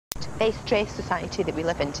very stressed society that we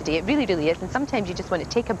live in today. It really, really is. And sometimes you just want to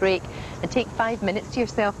take a break and take 5 minutes to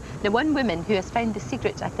yourself. Now, one woman who has found the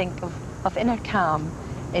secret, I think, of inner calm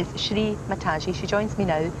is Shri Mataji. She joins me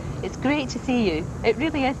now. It's great to see you. It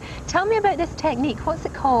really is. Tell me about this technique. What's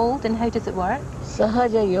it called and how does it work?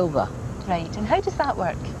 Sahaja Yoga. Right. And how does that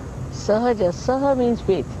work? Sahaja. Saha means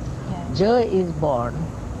with. Yeah. Ja is born.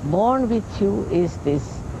 Born with you is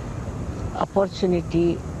this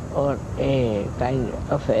opportunity or a kind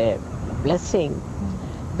of a blessing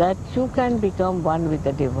that you can become one with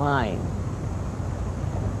the divine.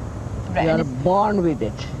 Right, you are born with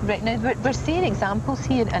it. Right, now we're seeing examples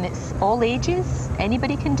here and it's all ages.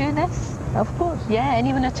 Anybody can do this? Of course. Yeah,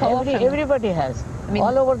 anyone at all. Everybody has. I mean,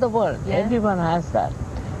 all over the world, everyone has that.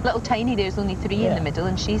 Little Tiny there's only 3 in the middle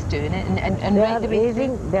and she's doing it. And they are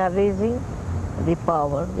raising the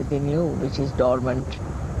power within you which is dormant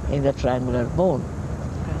in the triangular bone.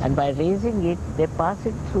 And by raising it, they pass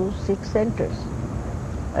it through 6 centers.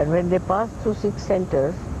 And when they pass through 6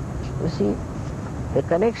 centers, you see, the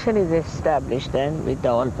connection is established then with the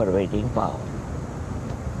all-pervading power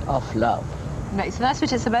of love. Right, so that's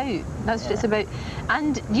what it's about. That's what it's about.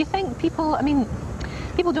 And do you think people, I mean,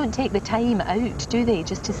 people don't take the time out, do they,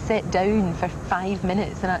 just to sit down for 5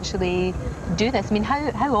 minutes and actually do this? I mean,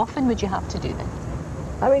 how often would you have to do this?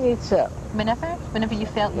 I mean, it's... Whenever you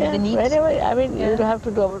felt the need? Whenever, I mean, you have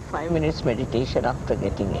to do about 5 minutes meditation after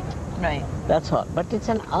getting it. Right. That's all. But it's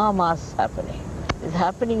an en masse happening. It's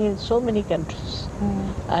happening in so many countries.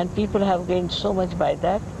 And people have gained so much by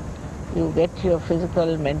that. You get your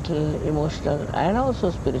physical, mental, emotional, and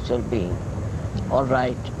also spiritual being all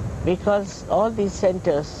right. Because all these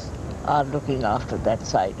centers are looking after that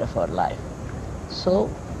side of our life. So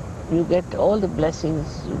you get all the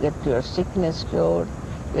blessings, you get your sickness cured,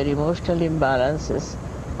 your emotional imbalances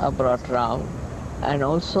are brought round, and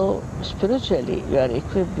also spiritually you are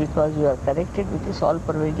equipped because you are connected with this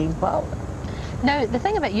all-pervading power. Now, the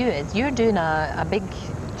thing about you is you're doing a big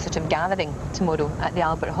sort of gathering tomorrow at the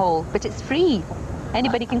Albert Hall, but it's free.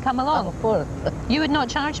 Anybody can come along. Of course. You would not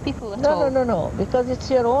charge people at all? No, because it's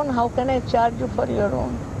your own. How can I charge you for your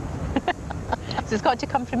own? So it's got to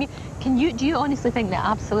come from you. Do you honestly think that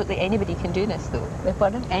absolutely anybody can do this, though?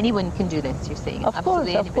 Pardon? Anyone can do this, you're saying? Of course.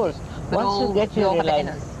 Once you get your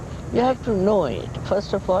realization, you have to know it.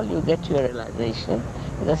 First of all, you get your realization.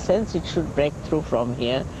 In a sense, it should break through from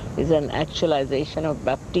here. It's an actualization of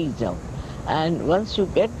baptism. And once you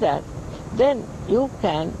get that, then you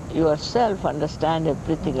can yourself understand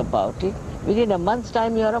everything about it. Within a month's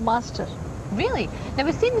time, you are a master. Really? Now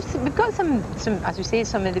we've got some, as we say,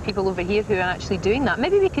 some of the people over here who are actually doing that.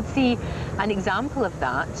 Maybe we could see an example of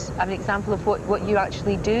that, an example of what you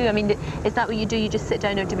actually do. I mean, is that what you do? You just sit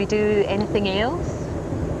down, or do we do anything else?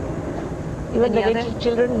 Even the little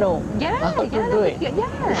children know how to do it.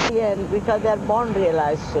 Yeah, because they are born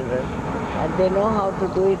realized children, and they know how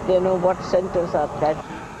to do it. They know what centers are catching.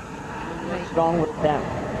 What's wrong with them?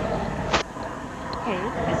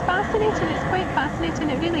 Okay, it's fascinating. It's quite fascinating.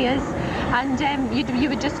 It really is. And you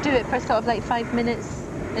would just do it for sort of like 5 minutes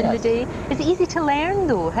in the day. Is it easy to learn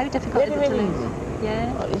though? How difficult is it to learn? Easy.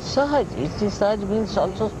 Yeah. It's sahaj. Sahaj means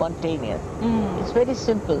also spontaneous. It's very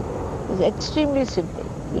simple. It's extremely simple.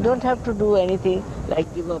 You don't have to do anything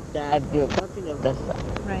like give up that, give up nothing of that stuff.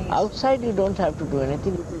 Right. Outside you don't have to do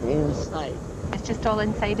anything. It is inside. It's just all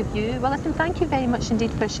inside of you. Well, listen, thank you very much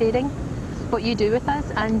indeed for sharing what you do with us,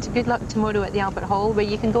 and good luck tomorrow at the Albert Hall, where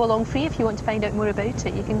you can go along free if you want to find out more about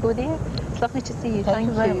it. You can go there. It's lovely to see you. Thank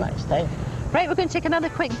you very much. Thank you. Right, we're going to take another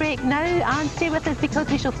quick break now, and stay with us because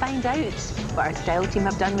we shall find out what our style team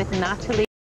have done with Natalie.